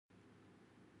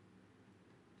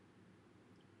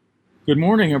Good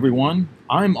morning, everyone.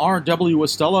 I'm R.W.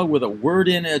 Estela with a word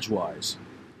in Edgewise.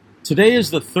 Today is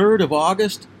the 3rd of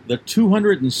August, the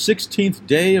 216th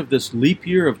day of this leap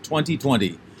year of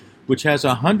 2020, which has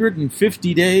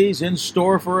 150 days in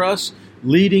store for us,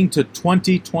 leading to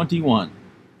 2021.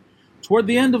 Toward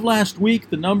the end of last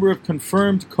week, the number of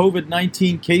confirmed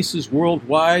COVID-19 cases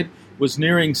worldwide was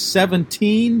nearing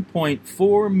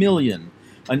 17.4 million,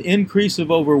 an increase of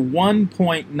over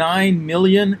 1.9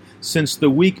 million since the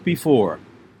week before.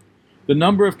 The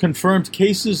number of confirmed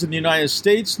cases in the United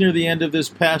States near the end of this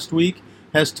past week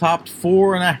has topped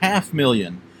 4.5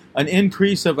 million, an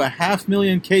increase of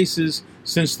 500,000 cases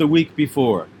since the week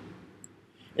before.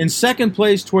 In second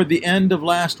place toward the end of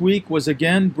last week was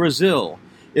again Brazil,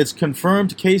 its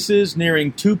confirmed cases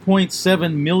nearing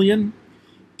 2.7 million.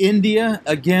 India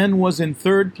again was in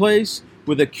third place,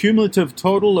 with a cumulative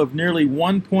total of nearly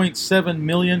 1.7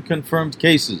 million confirmed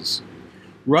cases.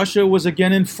 Russia was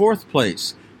again in fourth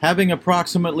place, having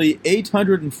approximately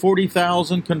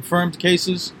 840,000 confirmed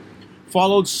cases,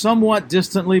 followed somewhat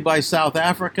distantly by South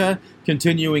Africa,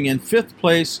 continuing in fifth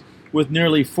place with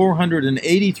nearly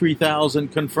 483,000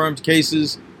 confirmed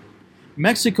cases.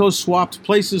 Mexico swapped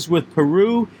places with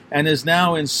Peru and is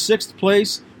now in sixth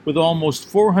place with almost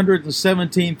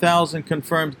 417,000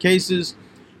 confirmed cases.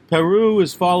 Peru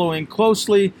is following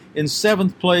closely in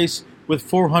seventh place with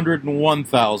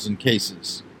 401,000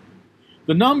 cases.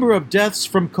 The number of deaths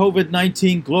from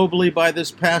COVID-19 globally by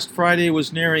this past Friday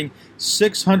was nearing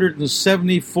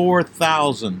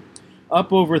 674,000,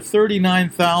 up over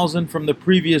 39,000 from the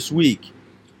previous week,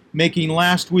 making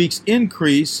last week's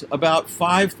increase about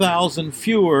 5,000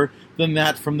 fewer than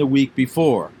that from the week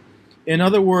before. In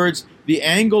other words, the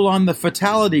angle on the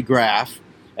fatality graph,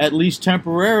 at least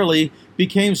temporarily,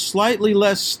 became slightly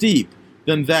less steep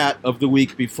than that of the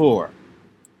week before.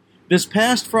 This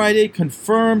past Friday,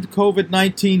 confirmed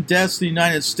COVID-19 deaths in the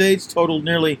United States totaled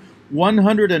nearly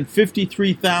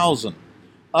 153,000,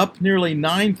 up nearly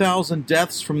 9,000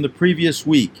 deaths from the previous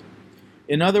week.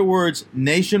 In other words,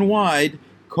 nationwide,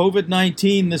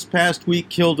 COVID-19 this past week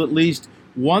killed at least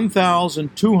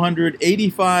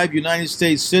 1,285 United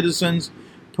States citizens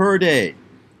per day.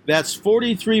 That's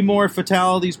 43 more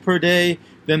fatalities per day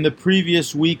than the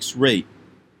previous week's rate.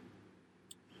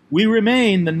 We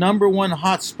remain the number one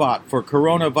hotspot for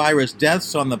coronavirus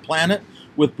deaths on the planet,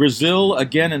 with Brazil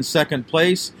again in second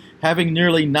place, having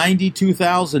nearly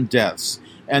 92,000 deaths,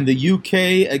 and the UK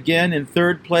again in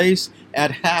third place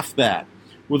at half that,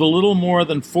 with a little more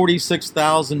than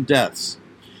 46,000 deaths.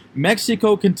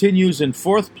 Mexico continues in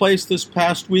fourth place this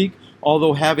past week,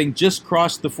 although having just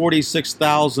crossed the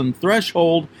 46,000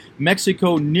 threshold,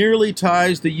 Mexico nearly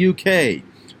ties the UK,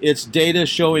 its data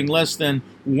showing less than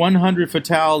 100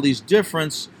 fatalities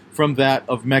difference from that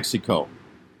of Mexico.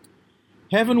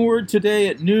 Heavenward today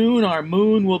at noon, our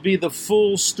moon will be the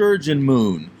full sturgeon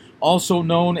moon, also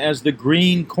known as the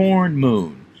green corn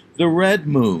moon, the red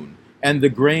moon, and the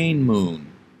grain moon.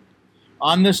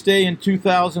 On this day in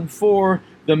 2004,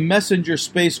 the Messenger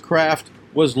spacecraft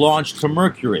was launched to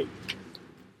Mercury.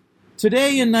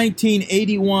 Today in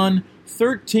 1981,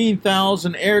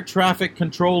 13,000 air traffic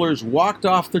controllers walked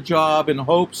off the job in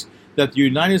hopes that the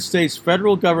United States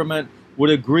federal government would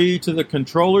agree to the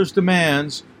controllers'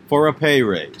 demands for a pay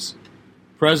raise.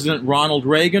 President Ronald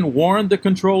Reagan warned the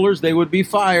controllers they would be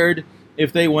fired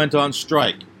if they went on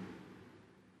strike.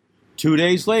 2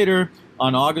 days later,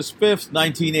 on August 5,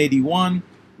 1981,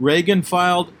 Reagan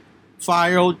fired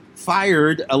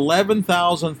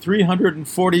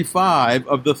 11,345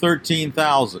 of the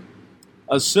 13,000.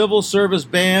 A civil service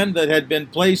ban that had been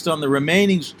placed on the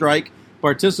remaining strike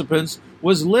participants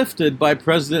was lifted by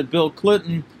President Bill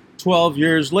Clinton 12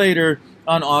 years later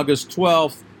on August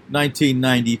 12,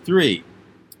 1993.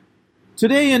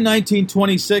 Today in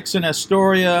 1926 in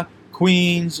Astoria,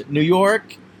 Queens, New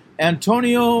York,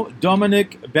 Antonio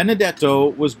Dominic Benedetto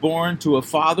was born to a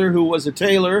father who was a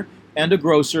tailor and a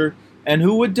grocer and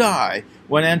who would die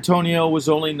when Antonio was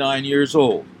only 9 years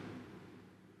old.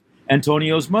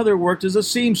 Antonio's mother worked as a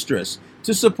seamstress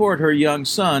to support her young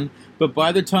son, but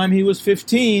by the time he was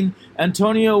 15,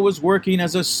 Antonio was working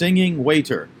as a singing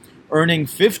waiter, earning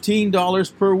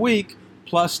 $15 per week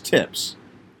plus tips.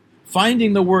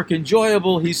 Finding the work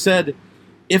enjoyable, he said,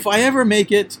 "If I ever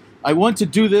make it, I want to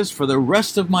do this for the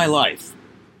rest of my life."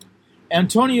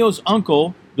 Antonio's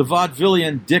uncle, the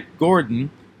vaudevillian Dick Gordon,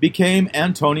 became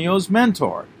Antonio's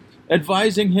mentor,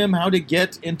 advising him how to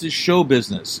get into show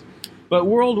business. But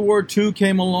World War II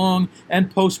came along and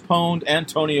postponed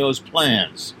Antonio's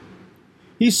plans.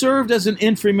 He served as an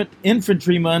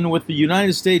infantryman with the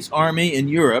United States Army in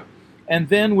Europe and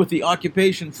then with the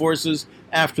occupation forces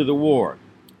after the war.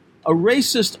 A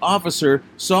racist officer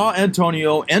saw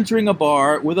Antonio entering a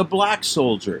bar with a black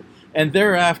soldier, and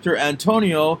thereafter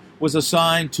Antonio was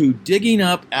assigned to digging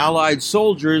up Allied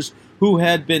soldiers who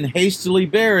had been hastily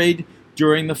buried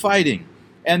during the fighting,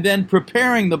 and then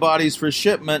preparing the bodies for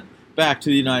shipment back to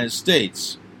the United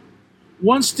States.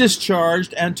 Once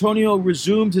discharged, Antonio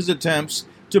resumed his attempts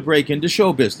to break into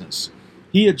show business.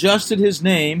 He adjusted his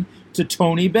name to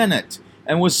Tony Bennett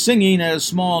and was singing at a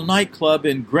small nightclub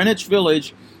in Greenwich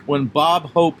Village when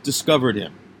Bob Hope discovered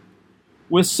him.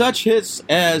 With such hits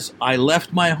as I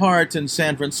Left My Heart in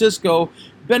San Francisco,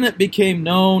 Bennett became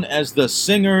known as the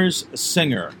singer's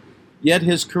singer. Yet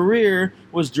his career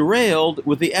was derailed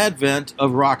with the advent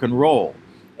of rock and roll,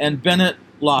 and Bennett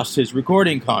lost his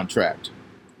recording contract.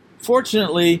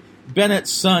 Fortunately,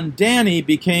 Bennett's son Danny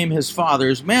became his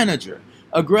father's manager,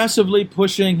 aggressively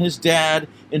pushing his dad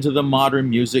into the modern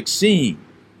music scene.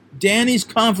 Danny's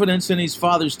confidence in his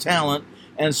father's talent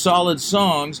and solid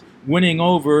songs winning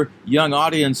over young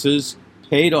audiences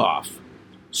paid off.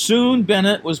 Soon,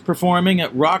 Bennett was performing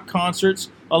at rock concerts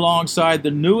alongside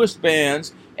the newest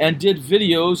bands and did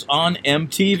videos on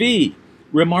MTV,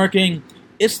 remarking,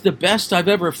 "It's the best I've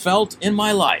ever felt in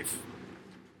my life."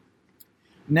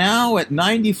 Now, at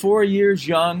 94 years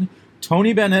young,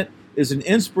 Tony Bennett is an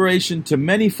inspiration to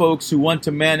many folks who want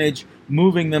to manage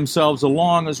moving themselves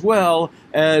along, as well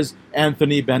as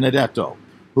Anthony Benedetto,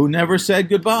 who never said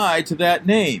goodbye to that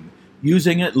name,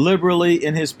 using it liberally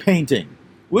in his painting,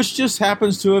 which just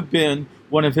happens to have been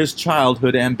one of his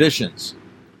childhood ambitions.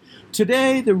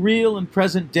 Today, the real and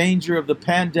present danger of the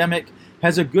pandemic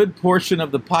has a good portion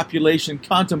of the population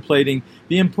contemplating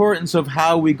the importance of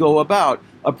how we go about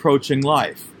approaching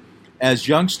life, as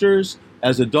youngsters,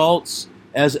 as adults,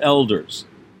 as elders.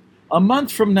 A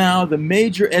month from now, the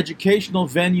major educational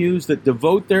venues that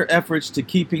devote their efforts to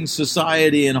keeping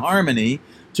society in harmony,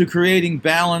 to creating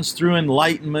balance through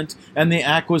enlightenment and the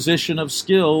acquisition of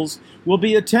skills, will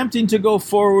be attempting to go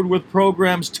forward with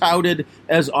programs touted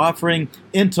as offering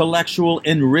intellectual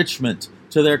enrichment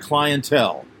to their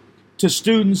clientele, to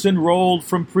students enrolled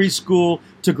from preschool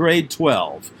to grade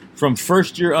 12, from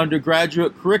first-year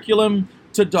undergraduate curriculum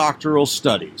to doctoral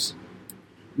studies.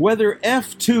 Whether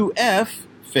F2F,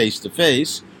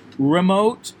 face-to-face,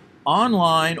 remote,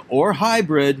 online, or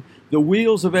hybrid, the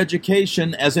wheels of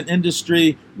education as an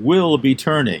industry will be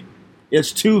turning.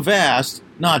 It's too vast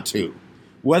not to.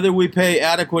 Whether we pay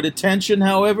adequate attention,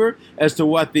 however, as to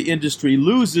what the industry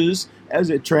loses as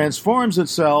it transforms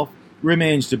itself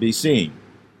remains to be seen.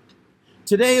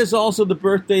 Today is also the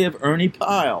birthday of Ernie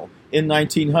Pyle in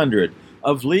 1900,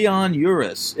 of Leon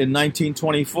Uris in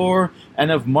 1924,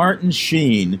 and of Martin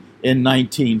Sheen in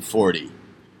 1940.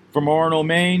 From Orono,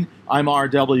 Maine, I'm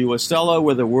R.W. Estela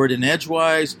with a word in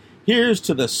Edgewise. Here's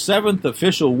to the 7th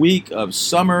official week of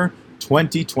summer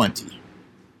 2020.